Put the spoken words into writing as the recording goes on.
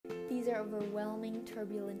are overwhelming,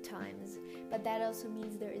 turbulent times, but that also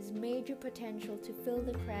means there is major potential to fill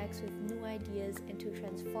the cracks with new ideas and to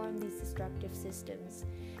transform these destructive systems.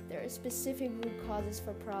 There are specific root causes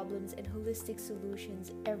for problems and holistic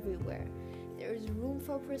solutions everywhere. There is room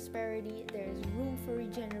for prosperity, there is room for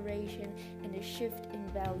regeneration, and a shift in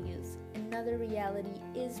values. Another reality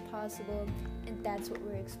is possible, and that's what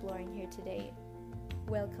we're exploring here today.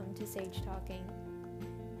 Welcome to Sage Talking.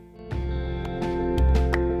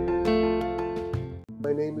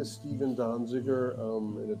 My name is Steven Donziger.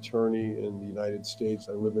 I'm an attorney in the United States.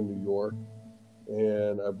 I live in New York,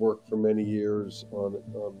 and I've worked for many years on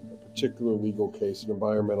a particular legal case, an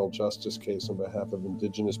environmental justice case on behalf of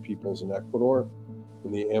indigenous peoples in Ecuador,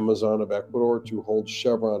 in the Amazon of Ecuador, to hold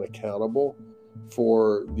Chevron accountable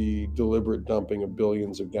for the deliberate dumping of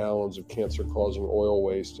billions of gallons of cancer-causing oil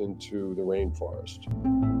waste into the rainforest.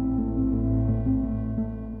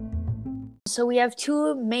 So we have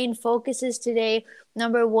two main focuses today.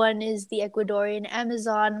 Number one is the Ecuadorian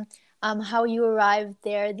Amazon, how you arrived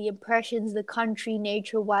there, the impressions the country,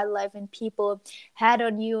 nature, wildlife, and people had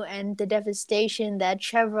on you, and the devastation that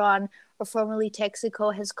Chevron, or formerly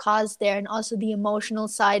Texaco, has caused there, and also the emotional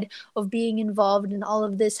side of being involved in all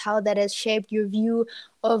of this, how that has shaped your view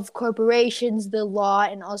of corporations, the law,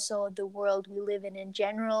 and also the world we live in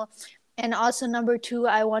general. And also number two,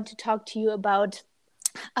 I want to talk to you about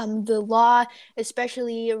the law,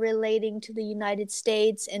 especially relating to the United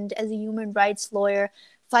States, and as a human rights lawyer,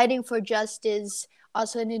 fighting for justice,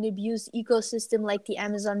 also in an abused ecosystem like the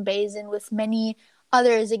Amazon Basin, with many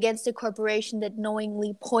others against a corporation that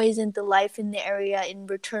knowingly poisoned the life in the area in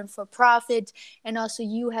return for profit, and also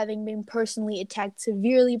you having been personally attacked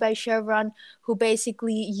severely by Chevron, who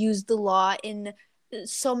basically used the law in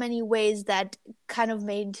so many ways that kind of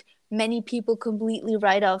made many people completely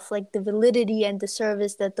write off like the validity and the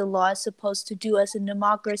service that the law is supposed to do us in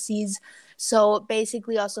democracies. So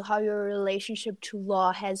basically also how your relationship to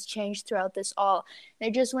law has changed throughout this all. And I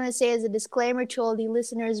just want to say as a disclaimer to all the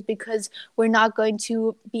listeners, because we're not going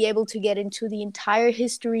to be able to get into the entire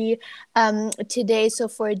history today. So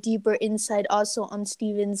for a deeper insight also on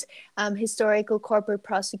Steven's historical corporate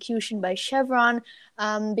prosecution by Chevron,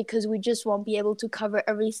 because we just won't be able to cover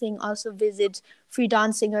everything, also visit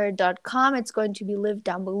freedonziger.com. It's going to be linked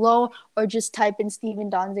down below, or just type in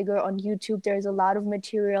Steven Donziger on YouTube. There's a lot of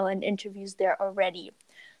material and interviews there already.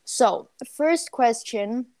 So, first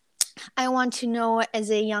question, I want to know, as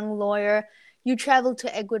a young lawyer, you traveled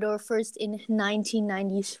to Ecuador first in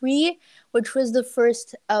 1993, which was the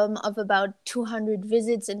first of about 200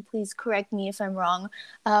 visits, and please correct me if I'm wrong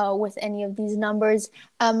with any of these numbers.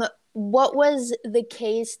 What was the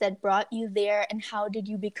case that brought you there, and how did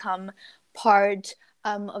you become part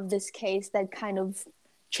of this case that kind of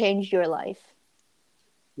changed your life?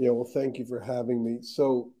 Yeah, well, thank you for having me.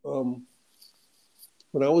 So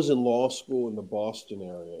when I was in law school in the Boston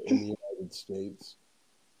area in the United States,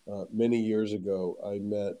 many years ago, I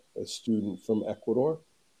met a student from Ecuador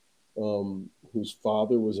whose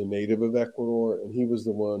father was a native of Ecuador, and he was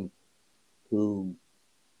the one who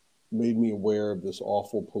made me aware of this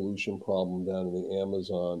awful pollution problem down in the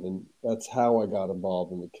Amazon. And that's how I got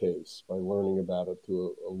involved in the case, by learning about it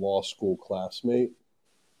through a law school classmate.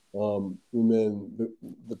 And then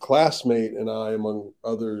the classmate and I, among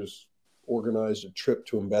others, organized a trip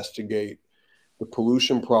to investigate the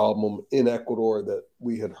pollution problem in Ecuador that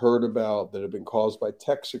we had heard about, that had been caused by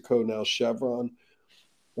Texaco, now Chevron.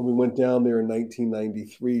 And we went down there in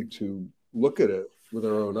 1993 to look at it with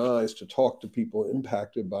our own eyes, to talk to people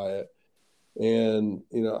impacted by it. And,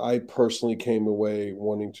 I personally came away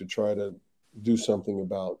wanting to try to do something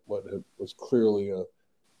about what was clearly a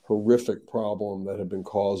horrific problem that had been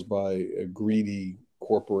caused by a greedy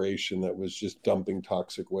corporation that was just dumping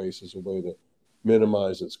toxic waste as a way to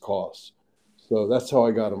minimize its costs. So that's how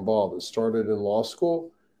I got involved. It started in law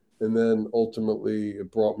school, and then ultimately it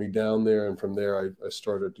brought me down there. And from there, I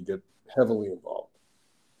started to get heavily involved.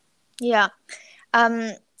 Yeah.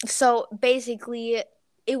 So basically,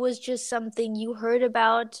 it was just something you heard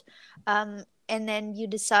about, and then you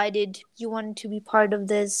decided you wanted to be part of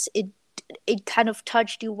this. It kind of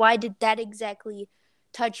touched you. Why did that exactly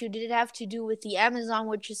touch you? Did it have to do with the Amazon,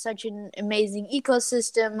 which is such an amazing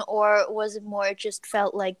ecosystem, or was it more it just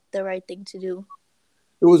felt like the right thing to do?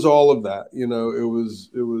 It was all of that. It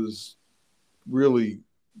was really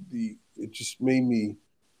it just made me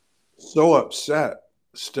so upset,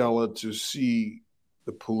 Stella, to see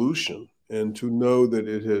the pollution and to know that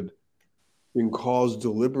it had been caused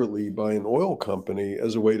deliberately by an oil company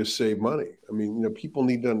as a way to save money. I mean, people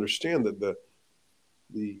need to understand that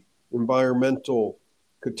the environmental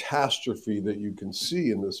catastrophe that you can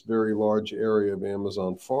see in this very large area of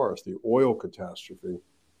Amazon forest, the oil catastrophe,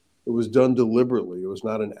 it was done deliberately. It was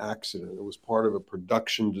not an accident. It was part of a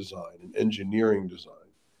production design, an engineering design.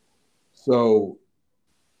 So,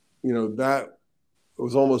 that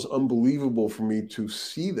was almost unbelievable for me to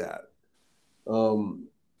see that,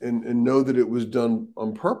 and know that it was done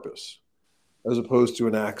on purpose as opposed to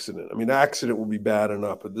an accident. I mean, accident would be bad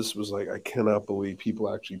enough, but this was like, I cannot believe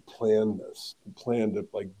people actually planned this, planned to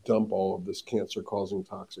like dump all of this cancer-causing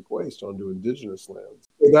toxic waste onto indigenous lands.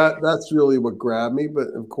 So that's really what grabbed me. But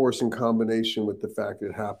of course, in combination with the fact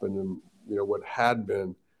it happened in what had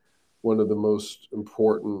been one of the most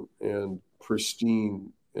important and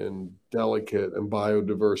pristine and delicate and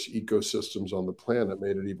biodiverse ecosystems on the planet,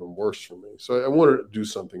 made it even worse for me. So I wanted to do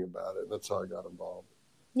something about it. And that's how I got involved.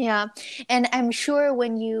 Yeah. And I'm sure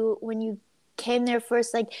when you came there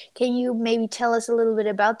first, like, can you maybe tell us a little bit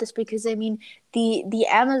about this? Because I mean, the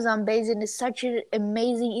Amazon basin is such an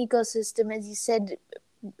amazing ecosystem, as you said,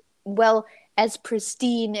 well, as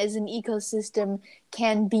pristine as an ecosystem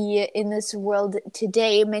can be in this world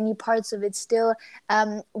today. Many parts of it still.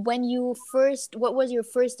 What was your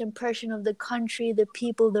first impression of the country, the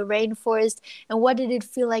people, the rainforest, and what did it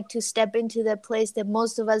feel like to step into that place that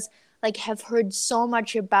most of us like have heard so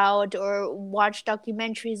much about or watched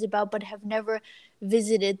documentaries about, but have never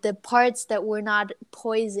visited? The parts that were not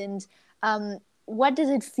poisoned. What does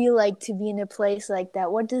it feel like to be in a place like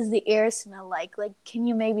that? What does the air smell like? Like, can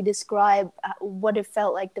you maybe describe what it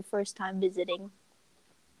felt like the first time visiting?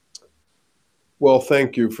 Well,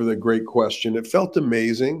 thank you for the great question. It felt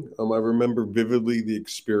amazing. I remember vividly the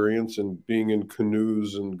experience and being in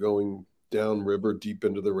canoes and going downriver deep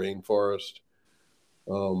into the rainforest,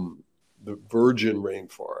 um, the virgin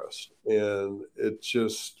rainforest, and it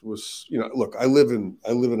just was. Look, I live in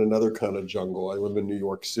another kind of jungle. I live in New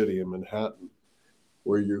York City in Manhattan,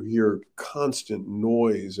 where you hear constant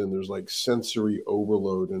noise and there's like sensory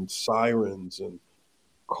overload and sirens and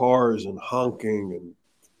cars and honking and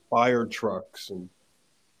fire trucks and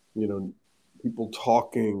you know people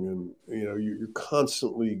talking, and you're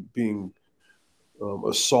constantly being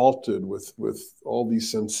assaulted with all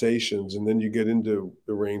these sensations. And then you get into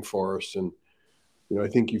the rainforest, and I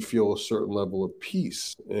think you feel a certain level of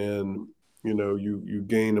peace, and you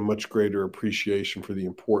gain a much greater appreciation for the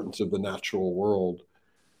importance of the natural world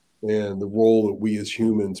and the role that we as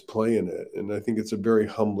humans play in it. And I think it's a very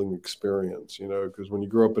humbling experience, because when you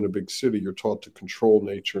grow up in a big city, you're taught to control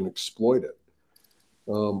nature and exploit it.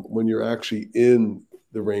 When you're actually in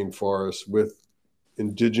the rainforest with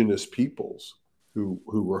indigenous peoples who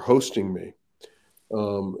were hosting me,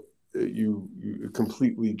 um, it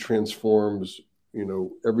completely transforms,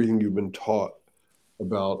 everything you've been taught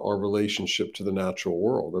about our relationship to the natural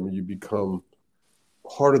world. I mean, you become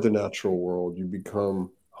part of the natural world. You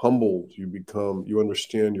become humbled. You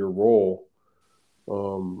understand your role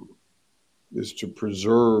um, is to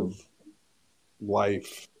preserve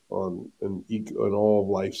life on all of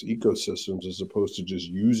life's ecosystems, as opposed to just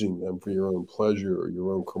using them for your own pleasure or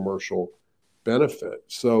your own commercial benefit.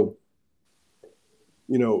 So,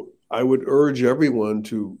 I would urge everyone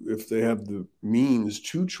to, if they have the means,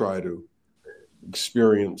 to try to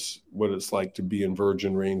experience what it's like to be in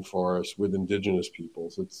virgin rainforest with indigenous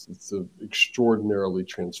peoples. It's an extraordinarily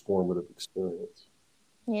transformative experience.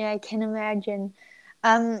 Yeah, I can imagine.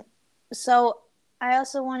 Um, so I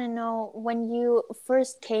also want to know, when you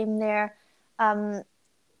first came there, um,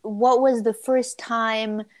 what was the first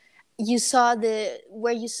time you saw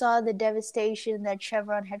the devastation that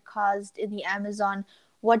Chevron had caused in the Amazon?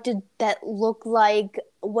 What did that look like?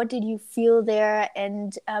 What did you feel there?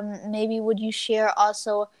 And maybe would you share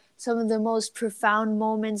also some of the most profound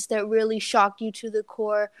moments that really shocked you to the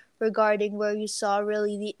core, regarding where you saw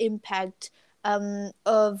really the impact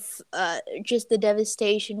of just the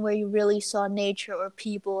devastation, where you really saw nature or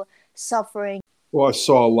people suffering? Well, I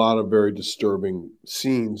saw a lot of very disturbing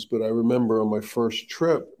scenes, but I remember on my first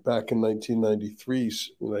trip back in 1993,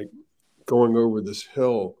 like going over this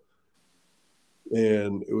hill,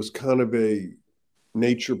 and it was kind of a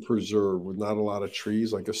nature preserve with not a lot of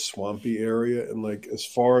trees, like a swampy area. And like as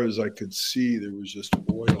far as I could see, there was just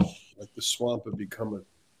oil. Like the swamp had become a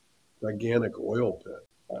gigantic oil pit.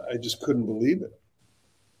 I just couldn't believe it,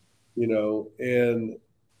 And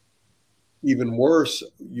even worse,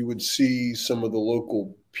 you would see some of the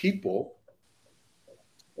local people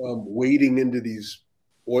wading into these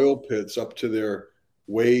oil pits up to their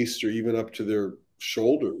waist or even up to their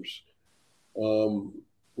shoulders,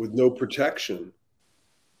 with no protection,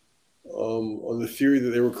 on the theory that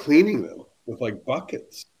they were cleaning them with like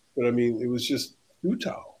buckets. But I mean, it was just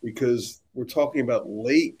futile, because we're talking about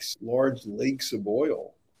lakes, large lakes of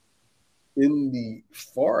oil. in the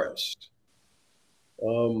forest,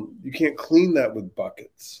 you can't clean that with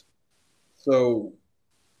buckets. So,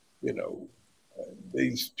 you know,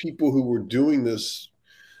 these people who were doing this,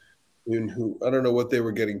 and who, I don't know what they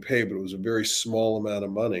were getting paid, but it was a very small amount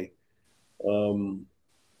of money, um,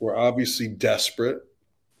 were obviously desperate.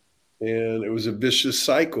 And it was a vicious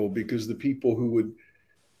cycle because the people who would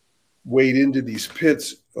wade into these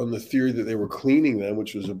pits on the theory that they were cleaning them,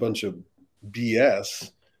 which was a bunch of BS,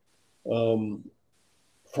 um,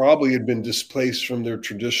 probably had been displaced from their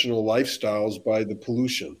traditional lifestyles by the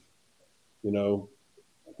pollution, you know,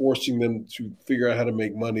 forcing them to figure out how to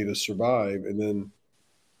make money to survive. And then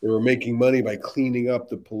they were making money by cleaning up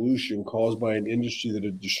the pollution caused by an industry that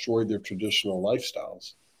had destroyed their traditional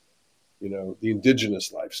lifestyles. You know, the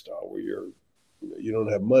indigenous lifestyle where you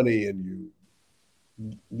don't have money and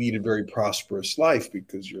you lead a very prosperous life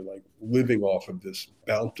because you're like living off of this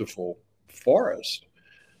bountiful forest.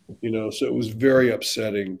 You know, so it was very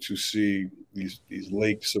upsetting to see these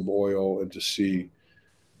lakes of oil and to see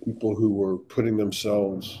people who were putting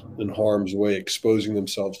themselves in harm's way, exposing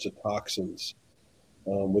themselves to toxins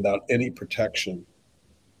without any protection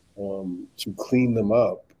to clean them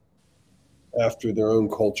up after their own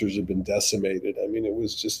cultures have been decimated. I mean, it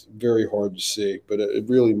was just very hard to see, but it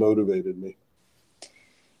really motivated me.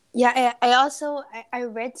 Yeah, I also I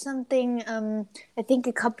read something I think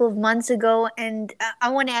a couple of months ago, and I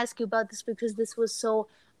want to ask you about this because this was so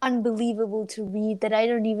unbelievable to read that I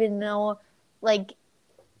don't even know. Like,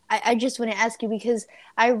 I just want to ask you because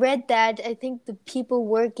I read that I think the people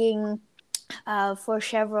working for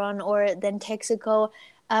Chevron or then Texaco,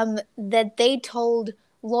 that they told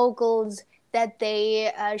locals that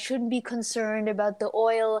they shouldn't be concerned about the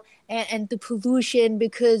oil and the pollution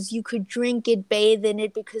because you could drink it, bathe in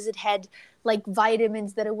it because it had like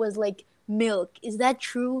vitamins, that it was like milk. Is that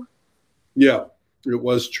true? Yeah, it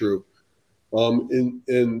was true. And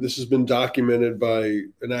this has been documented by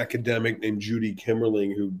an academic named Judy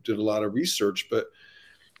Kimmerling, who did a lot of research. But,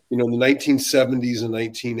 you know, in the 1970s and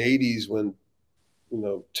 1980s, when, you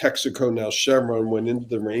know, Texaco, now Chevron, went into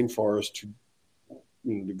the rainforest to,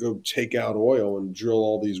 you know, to go take out oil and drill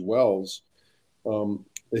all these wells,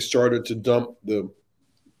 they started to dump you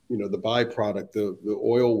know, the byproduct, the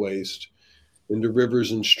oil waste into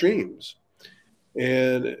rivers and streams.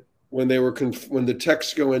 And when the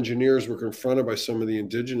Texaco engineers were confronted by some of the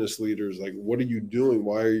indigenous leaders, like, what are you doing?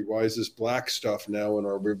 Why is this black stuff now in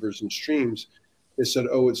our rivers and streams? They said,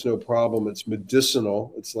 oh, it's no problem. It's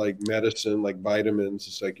medicinal. It's like medicine, like vitamins.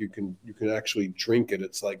 It's like you can actually drink it.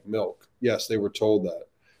 It's like milk. Yes, they were told that,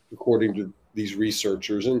 according to these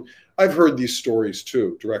researchers. And I've heard these stories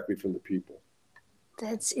too, directly from the people.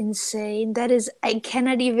 That's insane. That is, I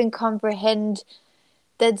cannot even comprehend.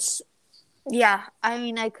 That's, yeah, I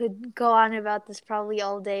mean, I could go on about this probably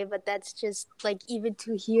all day, but that's just like, even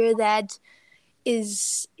to hear that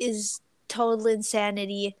is total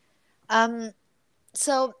insanity. Um,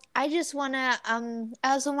 so I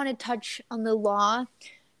also wanna touch on the law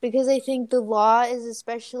because I think the law is,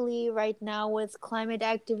 especially right now with climate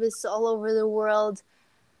activists all over the world,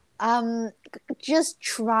 um, just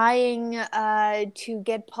trying to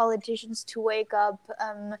get politicians to wake up,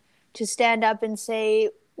 to stand up and say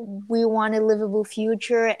we want a livable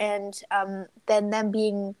future, and then them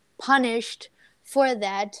being punished for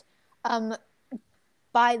that, um,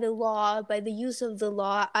 by the law, by the use of the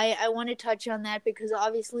law. I want to touch on that because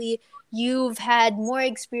obviously you've had more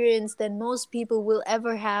experience than most people will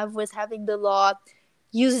ever have with having the law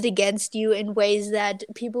used against you in ways that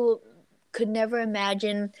people could never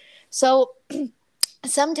imagine. So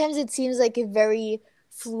sometimes it seems like a very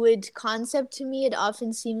fluid concept to me. It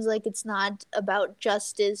often seems like it's not about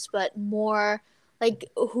justice, but more like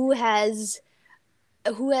who has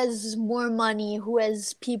more money, who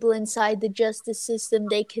has people inside the justice system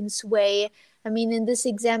they can sway. I mean, in this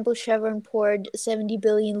example, Chevron poured 70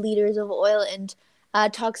 billion liters of oil and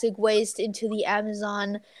toxic waste into the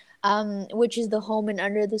Amazon, which is the home and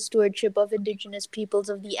under the stewardship of indigenous peoples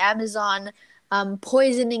of the Amazon,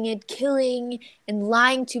 poisoning it, killing, and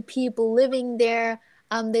lying to people living there.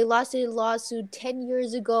 They lost a lawsuit 10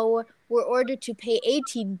 years ago, were ordered to pay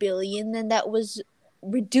 18 billion, and that was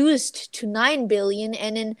reduced to 9 billion,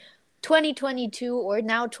 and in 2022 or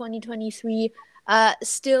now 2023,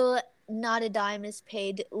 still not a dime is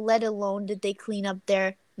paid, let alone did they clean up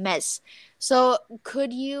their mess. So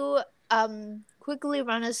could you quickly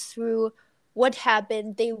run us through what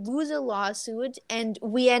happened? They lose a lawsuit and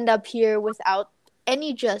we end up here without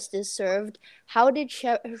any justice served. How did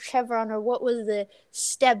Chevron, or what was the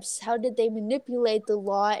steps, how did they manipulate the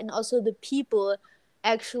law, and also the people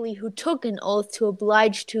actually who took an oath to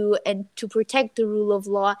oblige to and to protect the rule of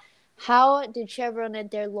law, How did Chevron and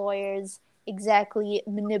their lawyers exactly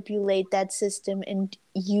manipulate that system and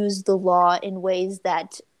use the law in ways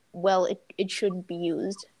that, well, it shouldn't be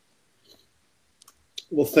used?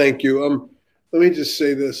 Well, thank you. Let me just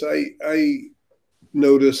say this. I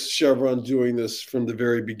noticed Chevron doing this from the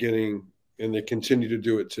very beginning, and they continue to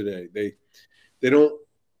do it today. They don't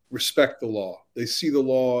respect the law. They see the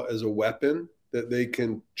law as a weapon that they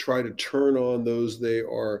can try to turn on those they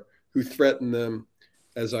are who threaten them,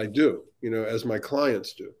 as I do, as my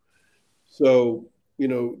clients do. So,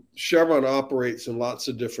 Chevron operates in lots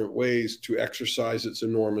of different ways to exercise its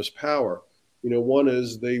enormous power. One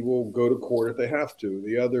is they will go to court if they have to.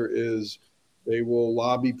 The other is they will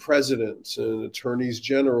lobby presidents and attorneys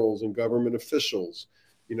generals and government officials.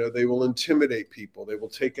 They will intimidate people. They will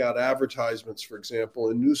take out advertisements, for example,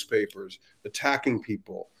 in newspapers attacking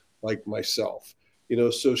people like myself.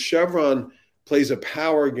 So Chevron plays a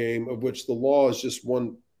power game of which the law is just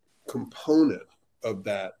one component of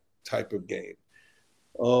that type of game.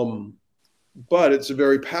 But it's a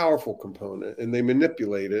very powerful component, and they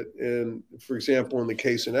manipulate it. And for example, in the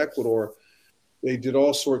case in Ecuador, they did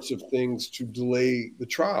all sorts of things to delay the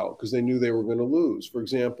trial because they knew they were going to lose. For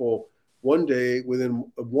example, one day, within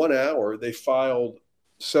 1 hour, they filed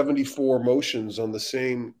 74 motions on the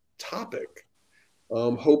same topic,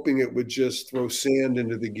 hoping it would just throw sand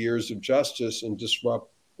into the gears of justice and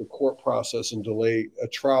disrupt the court process and delay a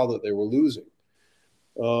trial that they were losing.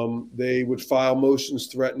 They would file motions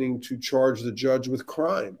threatening to charge the judge with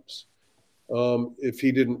crimes if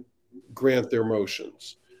he didn't grant their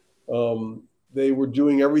motions. They were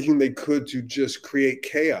doing everything they could to just create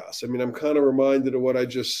chaos. I mean, I'm kind of reminded of what I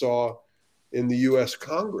just saw in the U.S.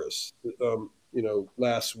 Congress,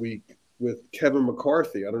 last week with Kevin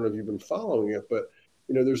McCarthy. I don't know if you've been following it, but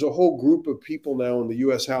there's a whole group of people now in the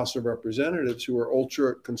U.S. House of Representatives who are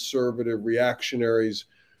ultra conservative reactionaries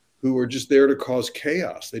who are just there to cause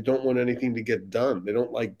chaos. They don't want anything to get done. They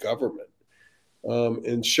don't like government.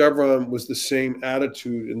 And Chevron was the same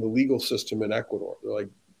attitude in the legal system in Ecuador. They're like,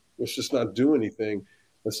 let's just not do anything.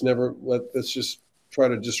 Let's just try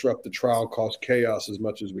to disrupt the trial, cause chaos as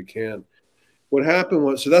much as we can. What happened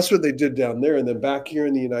was, so that's what they did down there. And then back here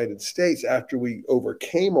in the United States, after we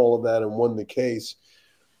overcame all of that and won the case,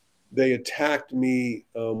 they attacked me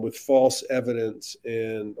with false evidence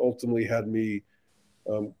and ultimately had me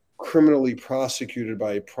criminally prosecuted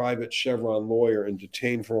by a private Chevron lawyer and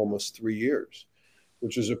detained for almost 3 years,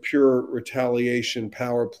 which is a pure retaliation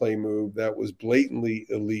power play move that was blatantly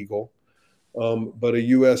illegal. But a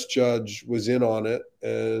U.S. judge was in on it,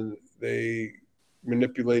 and they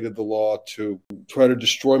manipulated the law to try to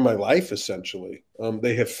destroy my life, essentially.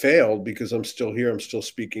 They have failed because I'm still here. I'm still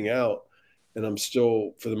speaking out, and I'm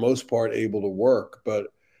still, for the most part, able to work.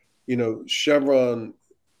 But, Chevron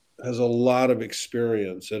has a lot of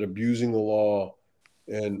experience at abusing the law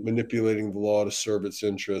and manipulating the law to serve its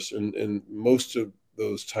interests. And most of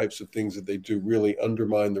those types of things that they do really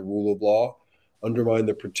undermine the rule of law, undermine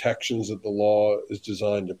the protections that the law is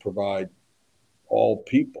designed to provide all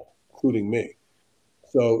people, including me.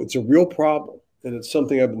 So it's a real problem, and it's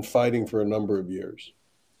something I've been fighting for a number of years.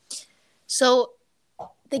 So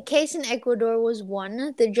the case in Ecuador was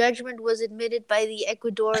won. The judgment was admitted by the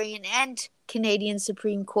Ecuadorian and Canadian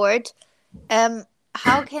Supreme Court.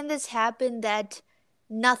 How can this happen that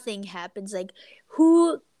nothing happens? Like,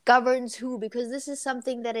 who governs who? Because this is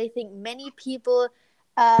something that I think many people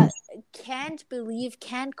can't believe,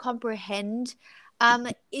 can't comprehend.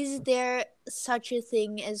 Is there such a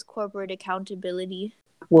thing as corporate accountability?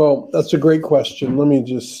 Well, that's a great question. Let me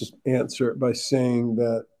just answer it by saying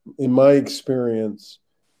that in my experience,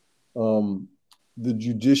 the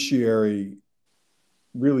judiciary,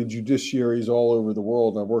 really judiciaries all over the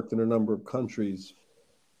world, I've worked in a number of countries,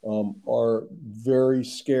 are very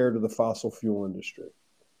scared of the fossil fuel industry.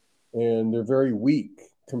 And they're very weak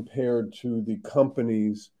compared to the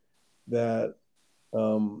companies that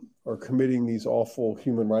are committing these awful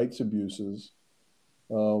human rights abuses.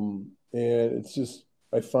 And it's just,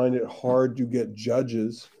 I find it hard to get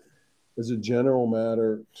judges, as a general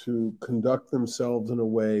matter, to conduct themselves in a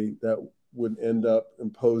way that would end up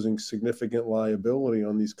imposing significant liability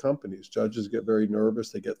on these companies. Judges get very nervous,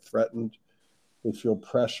 they get threatened, they feel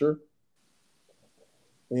pressure.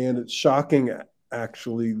 And it's shocking,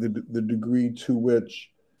 actually, the degree to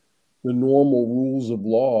which the normal rules of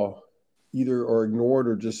law either are ignored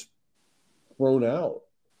or just thrown out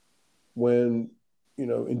when,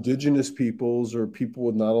 indigenous peoples or people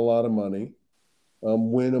with not a lot of money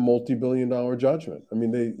win a multi-billion-dollar judgment. I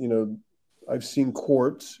mean, I've seen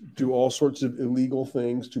courts do all sorts of illegal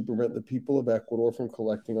things to prevent the people of Ecuador from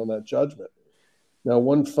collecting on that judgment. Now,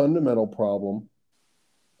 one fundamental problem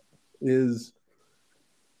is,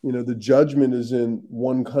 the judgment is in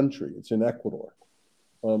one country. It's in Ecuador.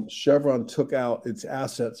 Chevron took out its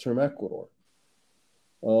assets from Ecuador.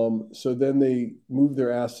 So then they moved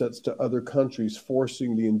their assets to other countries,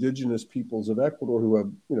 forcing the indigenous peoples of Ecuador, who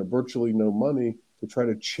have virtually no money, to try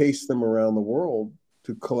to chase them around the world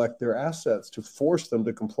to collect their assets, to force them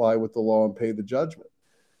to comply with the law and pay the judgment.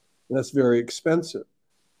 And that's very expensive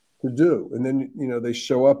to do. And then, they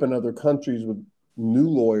show up in other countries with new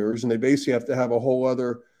lawyers, and they basically have to have a whole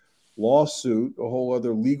other lawsuit, a whole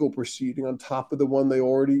other legal proceeding on top of the one they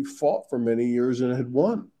already fought for many years and had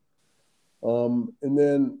won. And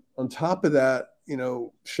then on top of that,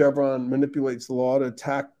 Chevron manipulates the law to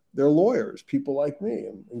attack their lawyers, people like me,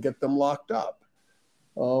 and get them locked up.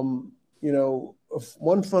 One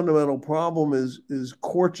fundamental problem is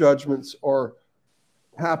court judgments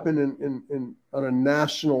happen on a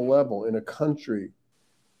national level in a country.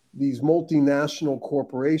 These multinational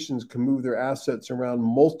corporations can move their assets around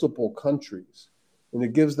multiple countries, and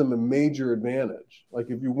it gives them a major advantage. Like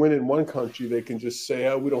if you win in one country, they can just say,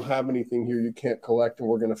 oh, we don't have anything here, you can't collect, and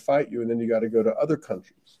we're going to fight you. And then you got to go to other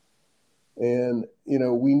countries. And,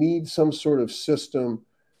 we need some sort of system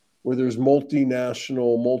where there's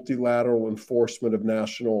multinational, multilateral enforcement of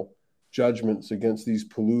national judgments against these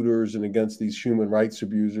polluters and against these human rights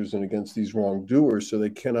abusers and against these wrongdoers, so they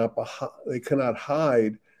cannot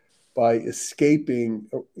hide by escaping,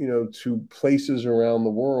 to places around the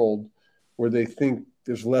world where they think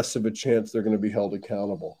there's less of a chance they're going to be held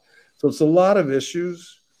accountable. So it's a lot of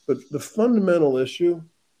issues, but the fundamental issue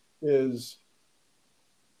is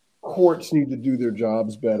courts need to do their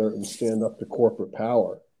jobs better and stand up to corporate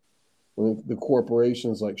power when the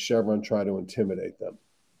corporations like Chevron try to intimidate them.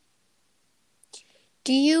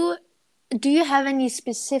 Do you have any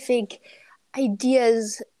specific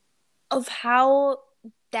ideas of how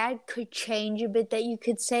that could change a bit that you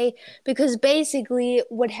could say? Because basically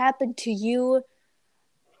what happened to you,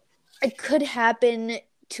 it could happen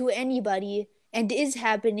to anybody and is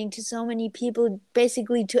happening to so many people,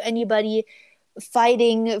 basically to anybody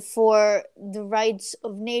fighting for the rights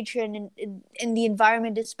of nature and in the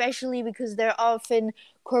environment, especially because there are often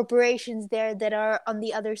corporations there that are on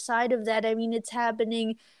the other side of that. I mean, it's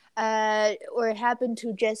happening or it happened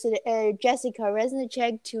to Jessica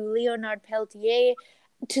Reznicek, to Leonard Peltier,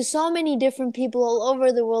 to so many different people all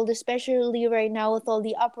over the world, especially right now with all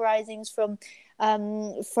the uprisings from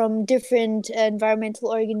different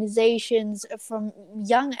environmental organizations, from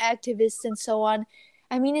young activists and so on.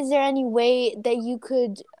 I mean, is there any way that you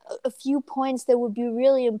could, a few points that would be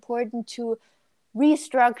really important to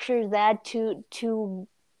restructure that, to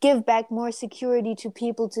give back more security to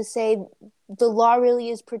people, to say the law really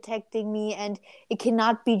is protecting me and it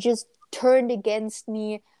cannot be just turned against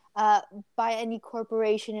me by any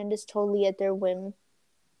corporation and is totally at their whim?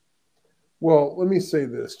 Well, let me say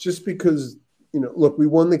this. Just because, look, we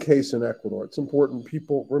won the case in Ecuador. It's important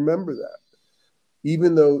people remember that.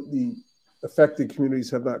 Even though the affected communities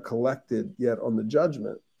have not collected yet on the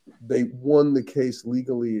judgment, they won the case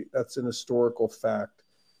legally. That's an historical fact.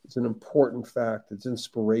 It's an important fact. It's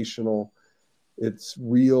inspirational. It's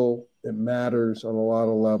real. It matters on a lot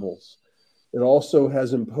of levels. It also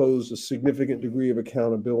has imposed a significant degree of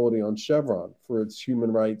accountability on Chevron for its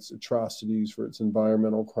human rights atrocities, for its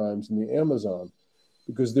environmental crimes in the Amazon,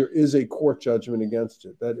 because there is a court judgment against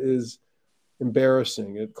it. That is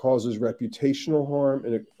embarrassing. It causes reputational harm,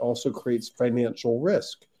 and it also creates financial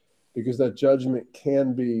risk because that judgment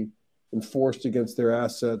can be enforced against their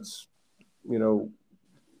assets,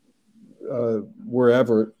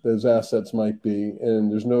 wherever those assets might be.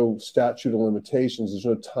 And there's no statute of limitations. There's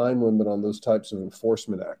no time limit on those types of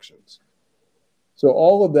enforcement actions. So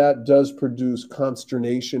all of that does produce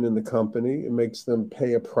consternation in the company. It makes them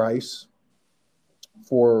pay a price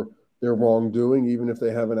for their wrongdoing, even if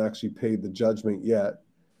they haven't actually paid the judgment yet.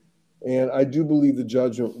 And I do believe the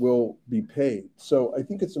judgment will be paid. So I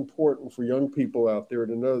think it's important for young people out there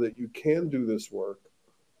to know that you can do this work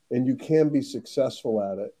and you can be successful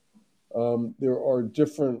at it. There are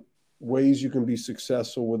different ways you can be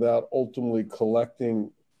successful without ultimately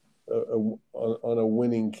collecting on a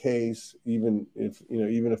winning case, even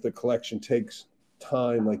if the collection takes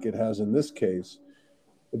time like it has in this case.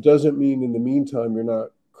 It doesn't mean in the meantime you're not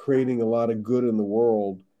creating a lot of good in the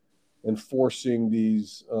world and forcing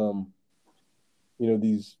these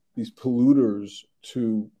polluters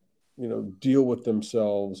to deal with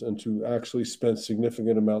themselves and to actually spend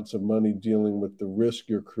significant amounts of money dealing with the risk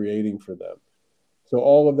you're creating for them. So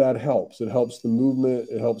all of that helps. It helps the movement.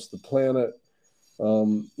 It helps the planet.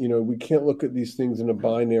 We can't look at these things in a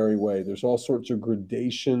binary way. There's all sorts of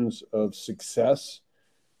gradations of success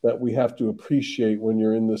that we have to appreciate when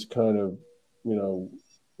you're in this kind of,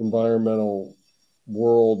 environmental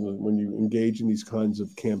world, and when you engage in these kinds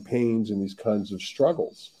of campaigns and these kinds of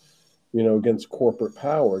struggles, against corporate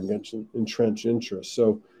power, against entrenched interests.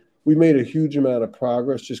 So we made a huge amount of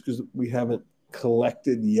progress. Just because we haven't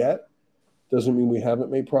collected yet doesn't mean we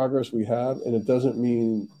haven't made progress. We have, and it doesn't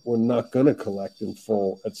mean we're not going to collect in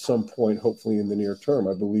full at some point, hopefully in the near term.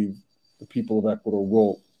 I believe the people of Ecuador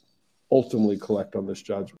will ultimately collect on this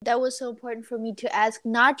judgment. That was so important for me to ask,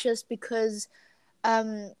 not just because,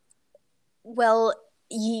 well,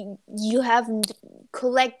 you haven't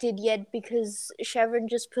collected yet because Chevron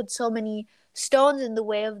just put so many stones in the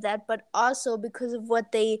way of that, but also because of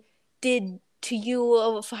what they did to you,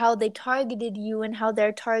 of how they targeted you and how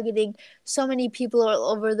they're targeting so many people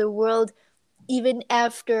all over the world, even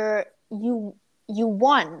after you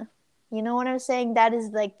won. You know what I'm saying? That is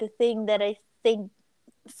like the thing that I think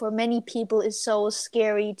for many people is so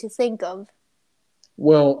scary to think of.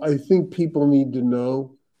 Well, I think people need to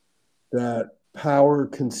know that power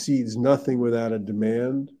concedes nothing without a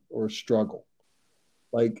demand or a struggle.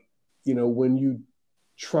 Like, when you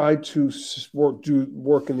try to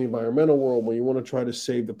work in the environmental world, when you want to try to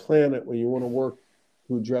save the planet, when you want to work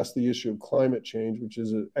to address the issue of climate change, which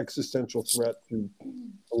is an existential threat to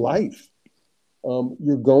life,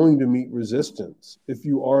 you're going to meet resistance. If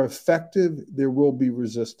you are effective, there will be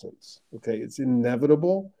resistance. Okay, it's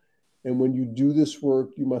inevitable. And when you do this work,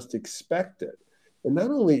 you must expect it. And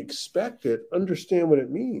not only expect it, understand what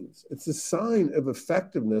it means. It's a sign of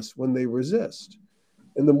effectiveness when they resist.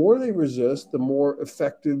 And the more they resist, the more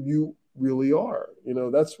effective you really are.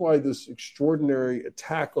 That's why this extraordinary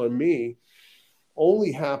attack on me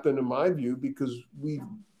only happened, in my view, because we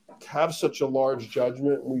have such a large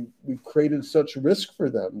judgment. We've created such risk for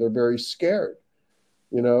them. They're very scared,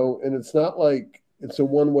 and it's not like it's a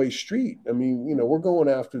one-way street. I mean, we're going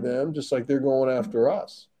after them just like they're going after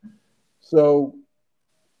us. So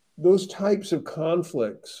those types of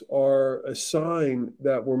conflicts are a sign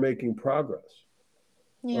that we're making progress.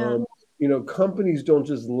 Yeah. Companies don't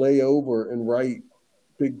just lay over and write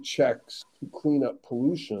big checks to clean up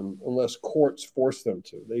pollution unless courts force them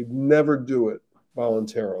to. They never do it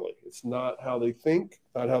voluntarily. It's not how they think,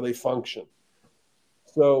 not how they function.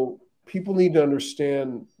 So people need to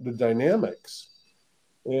understand the dynamics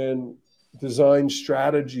and design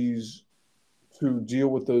strategies to deal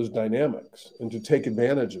with those dynamics and to take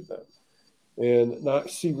advantage of them, and not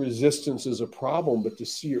see resistance as a problem, but to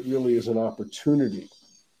see it really as an opportunity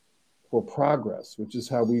for progress, which is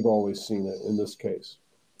how we've always seen it in this case.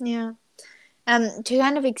 Yeah. To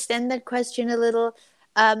kind of extend that question a little,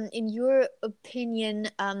 in your opinion,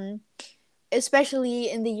 especially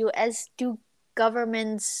in the US, do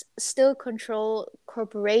governments still control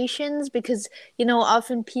corporations? Because,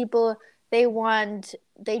 often people,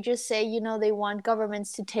 they just say, they want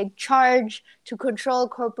governments to take charge, to control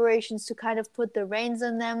corporations, to kind of put the reins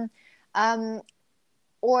on them.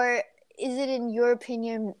 Or is it, in your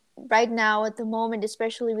opinion, right now at the moment,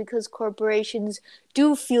 especially because corporations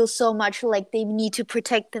do feel so much like they need to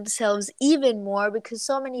protect themselves even more because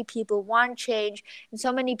so many people want change and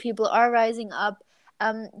so many people are rising up,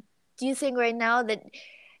 do you think right now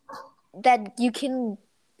that you can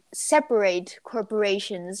separate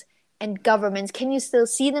corporations and governments? Can you still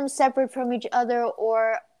see them separate from each other,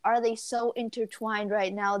 or are they so intertwined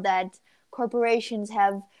right now that corporations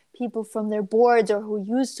have people from their boards or who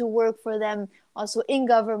used to work for them also in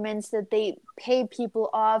governments that they pay people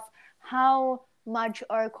off? How much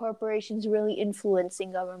are corporations really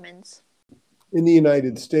influencing governments? In the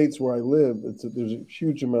United States, where I live, there's a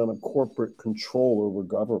huge amount of corporate control over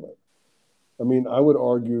government. I mean, I would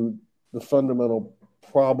argue the fundamental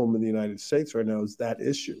problem in the United States right now is that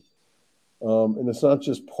issue. And it's not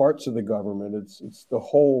just parts of the government, it's the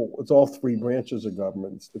whole, it's all three branches of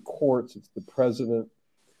government. It's the courts, it's the president,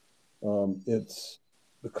 it's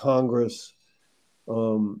the Congress.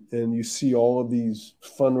 And you see all of these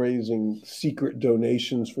fundraising secret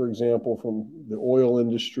donations, for example, from the oil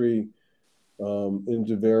industry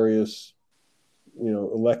into various,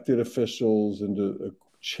 elected officials, into a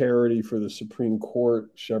charity for the Supreme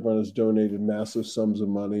Court. Chevron has donated massive sums of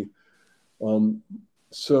money.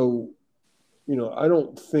 So, I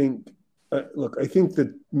don't think, look, I think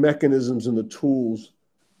the mechanisms and the tools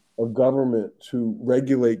of government to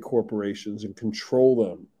regulate corporations and control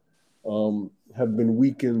them have been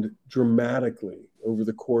weakened dramatically over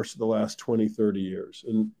the course of the last 20, 30 years.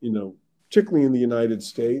 And, particularly in the United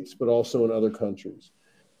States, but also in other countries.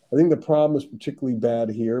 I think the problem is particularly bad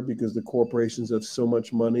here because the corporations have so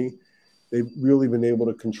much money. They've really been able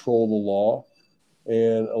to control the law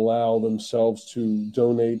and allow themselves to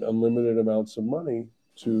donate unlimited amounts of money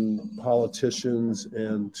to politicians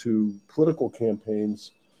and to political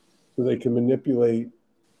campaigns so they can manipulate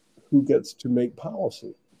who gets to make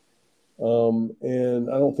policy. And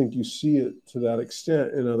I don't think you see it to that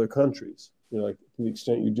extent in other countries, like to the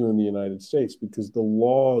extent you do in the United States, because the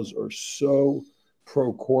laws are so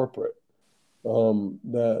pro-corporate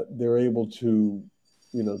that they're able to,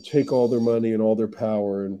 take all their money and all their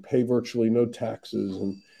power and pay virtually no taxes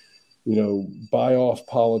and, buy off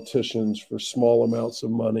politicians for small amounts of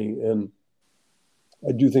money. And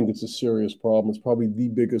I do think it's a serious problem. It's probably the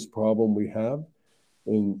biggest problem we have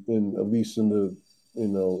in at least in the,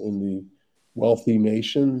 in the wealthy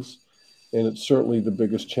nations. And it's certainly the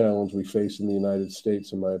biggest challenge we face in the United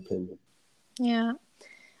States, in my opinion. Yeah.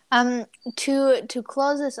 To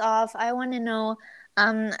close this off, I want to know,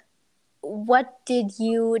 what did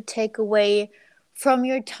you take away from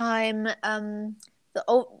your time?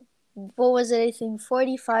 What was it? I think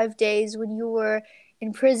 45 days when you were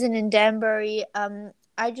in prison in Danbury.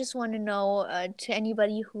 I just want to know, to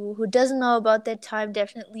anybody who doesn't know about that time,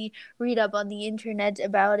 definitely read up on the internet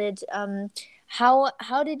about it.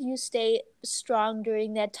 How did you stay strong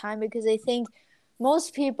during that time? Because I think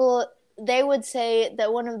most people, they would say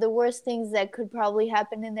that one of the worst things that could probably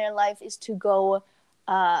happen in their life is to go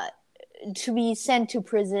to be sent to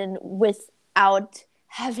prison without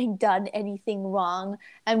having done anything wrong.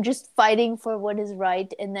 I'm just fighting for what is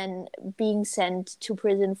right and then being sent to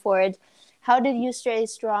prison for it. How did you stay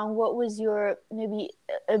strong? What was your maybe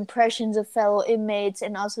impressions of fellow inmates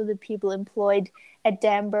and also the people employed at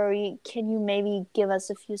Danbury? Can you maybe give us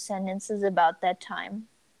a few sentences about that time?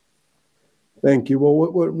 Thank you. Well,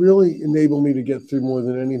 what really enabled me to get through more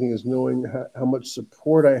than anything is knowing how much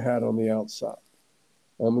support I had on the outside,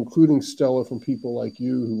 including Stella, from people like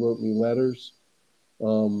you who wrote me letters,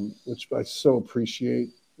 which I so appreciate.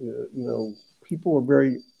 People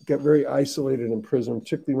get very isolated in prison,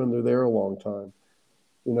 particularly when they're there a long time.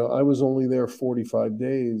 I was only there 45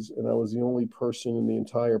 days, and I was the only person in the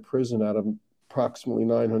entire prison out of approximately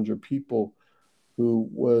 900 people who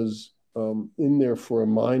was in there for a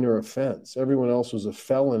minor offense. Everyone else was a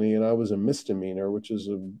felony, and I was a misdemeanor,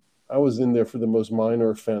 I was in there for the most minor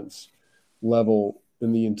offense level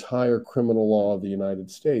in the entire criminal law of the United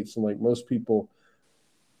States. And like most people,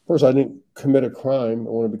 of course, I didn't commit a crime. I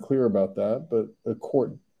want to be clear about that. But a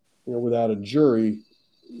court, without a jury,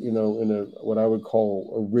 in what I would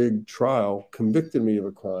call a rigged trial, convicted me of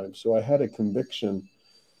a crime. So I had a conviction,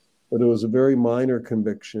 but it was a very minor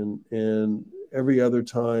conviction. And every other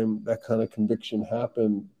time that kind of conviction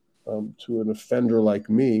happened to an offender like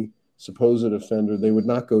me, supposed offender, they would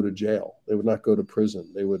not go to jail. They would not go to prison.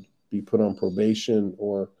 They would be put on probation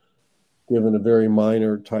or given a very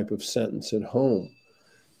minor type of sentence at home.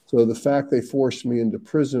 So the fact they forced me into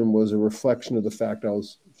prison was a reflection of the fact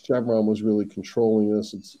Chevron was really controlling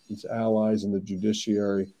this, its allies in the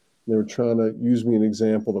judiciary. They were trying to use me as an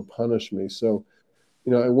example to punish me. So,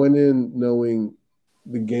 I went in knowing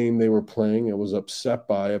the game they were playing. I was upset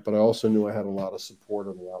by it, but I also knew I had a lot of support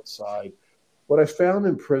on the outside. What I found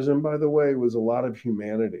in prison, by the way, was a lot of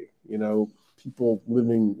humanity. People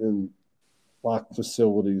living in locked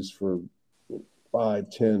facilities for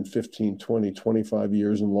 5, 10, 15, 20, 25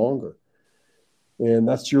 years and longer. And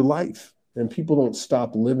that's your life. And people don't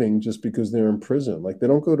stop living just because they're in prison. Like, they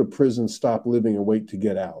don't go to prison, stop living, and wait to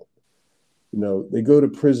get out. They go to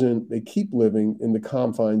prison, they keep living in the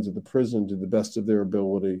confines of the prison to the best of their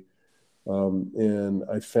ability. And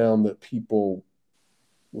I found that people,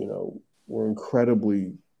 were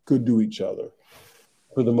incredibly good to each other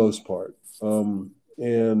for the most part.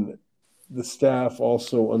 And the staff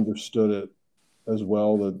also understood it as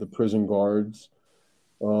well, the prison guards.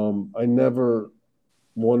 I never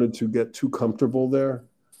wanted to get too comfortable there.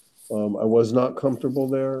 I was not comfortable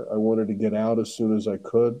there. I wanted to get out as soon as I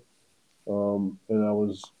could. And I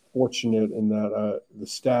was fortunate in that the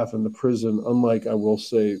staff in the prison, unlike, I will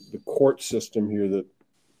say, the court system here that,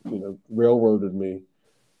 railroaded me,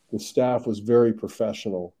 the staff was very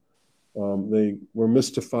professional. They were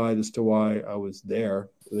mystified as to why I was there.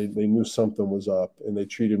 They knew something was up, and they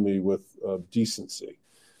treated me with decency.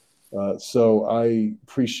 So I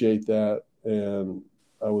appreciate that, and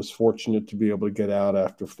I was fortunate to be able to get out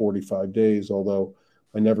after 45 days, although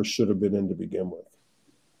I never should have been in to begin with.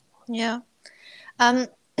 Yeah.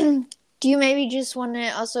 Do you maybe just want to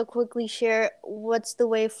also quickly share what's the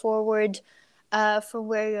way forward from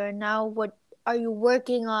where you are now? What are you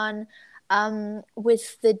working on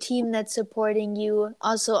with the team that's supporting you,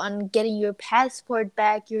 also on getting your passport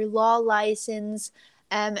back, your law license,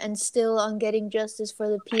 and still on getting justice for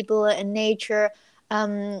the people and nature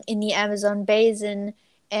in the Amazon basin?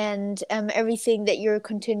 and everything that you're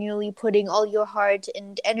continually putting all your heart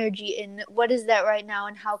and energy in. What is that right now,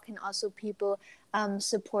 and how can also people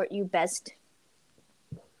support you best?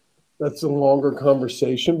 That's a longer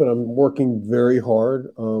conversation, but I'm working very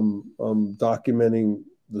hard. I'm documenting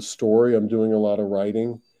the story. I'm doing a lot of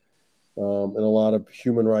writing and a lot of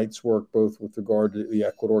human rights work, both with regard to the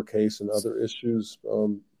Ecuador case and other issues,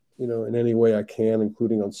 in any way I can,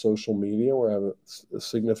 including on social media, where I have a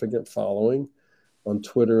significant following on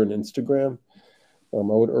Twitter and Instagram. I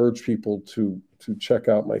would urge people to check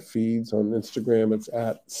out my feeds on Instagram. It's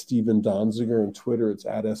at Steven Donziger, and Twitter it's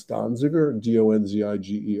at S Donziger,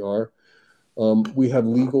 Donziger. We have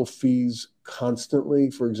legal fees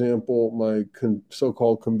constantly. For example, my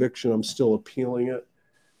so-called conviction, I'm still appealing it,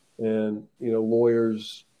 and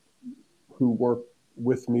lawyers who work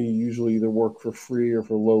with me usually either work for free or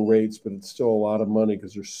for low rates, but it's still a lot of money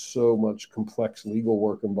because there's so much complex legal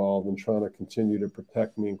work involved in trying to continue to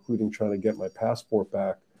protect me, including trying to get my passport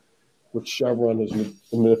back, which Chevron has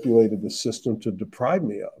manipulated the system to deprive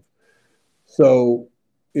me of. So,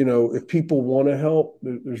 if people want to help,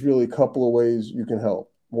 there's really a couple of ways you can help.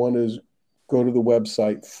 One is go to the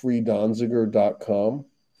website freedonziger.com,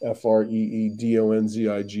 FREEDONZIGER.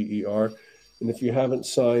 And if you haven't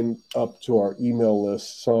signed up to our email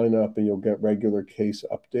list, sign up and you'll get regular case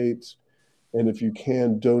updates. And if you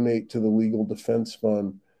can, donate to the Legal Defense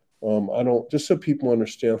Fund. Just so people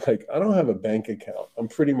understand, I don't have a bank account. I'm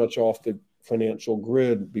pretty much off the financial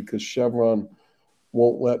grid because Chevron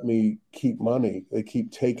won't let me keep money. They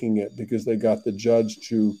keep taking it because they got the judge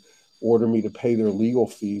to order me to pay their legal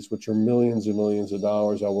fees, which are millions and millions of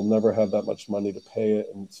dollars. I will never have that much money to pay it,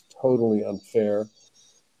 and it's totally unfair.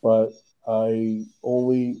 But I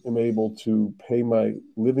only am able to pay my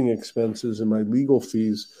living expenses and my legal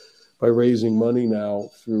fees by raising money now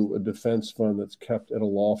through a defense fund that's kept at a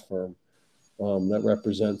law firm that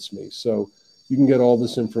represents me. So you can get all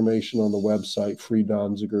this information on the website,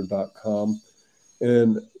 freedonziger.com.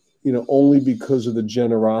 And, only because of the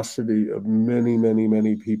generosity of many, many,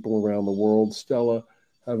 many people around the world, Stella,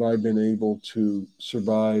 have I been able to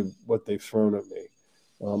survive what they've thrown at me.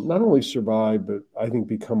 Not only survive, but I think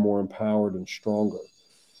become more empowered and stronger.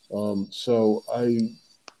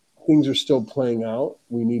 Things are still playing out.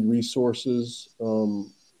 We need resources to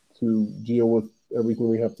deal with everything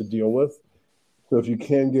we have to deal with. So if you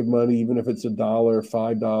can give money, even if it's $1,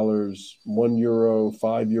 $5, €1,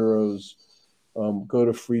 €5, go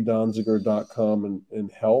to freedonziger.com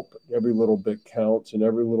and help. Every little bit counts, and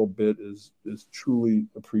every little bit is truly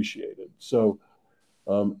appreciated. So,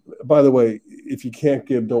 by the way, if you can't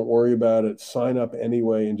give, don't worry about it. Sign up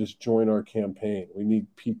anyway and just join our campaign. We need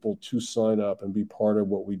people to sign up and be part of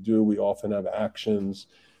what we do. We often have actions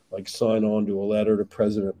like sign on to a letter to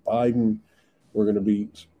President Biden. We're going to be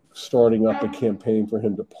starting up a campaign for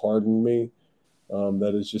him to pardon me.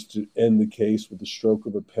 That is just to end the case with the stroke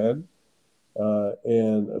of a pen.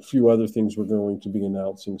 And a few other things we're going to be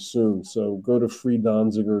announcing soon. So go to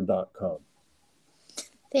freedonziger.com.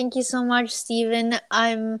 Thank you so much, Steven.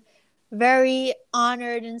 I'm very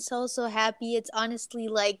honored and so happy. It's honestly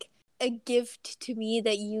like a gift to me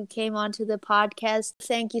that you came onto the podcast.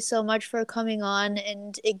 Thank you so much for coming on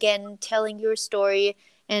and again telling your story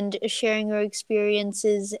and sharing your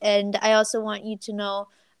experiences. And I also want you to know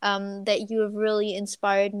that you have really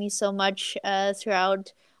inspired me so much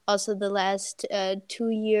throughout also the last 2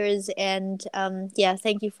 years. And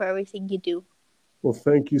thank you for everything you do. Well,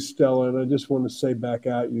 thank you, Stella. And I just want to say back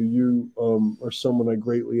at you, you are someone I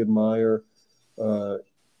greatly admire.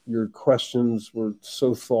 Your questions were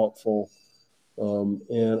so thoughtful.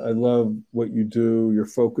 And I love what you do, your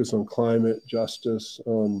focus on climate justice.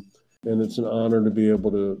 And it's an honor to be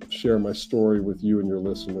able to share my story with you and your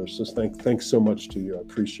listeners. So thanks so much to you. I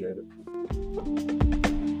appreciate it.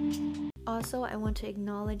 Also, I want to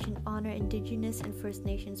acknowledge and honor Indigenous and First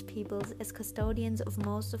Nations peoples as custodians of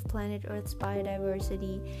most of planet Earth's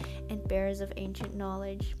biodiversity and bearers of ancient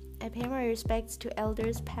knowledge. I pay my respects to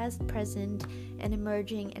elders past, present, and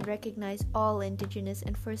emerging, and recognize all Indigenous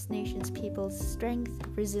and First Nations peoples' strength,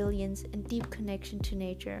 resilience, and deep connection to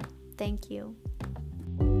nature. Thank you.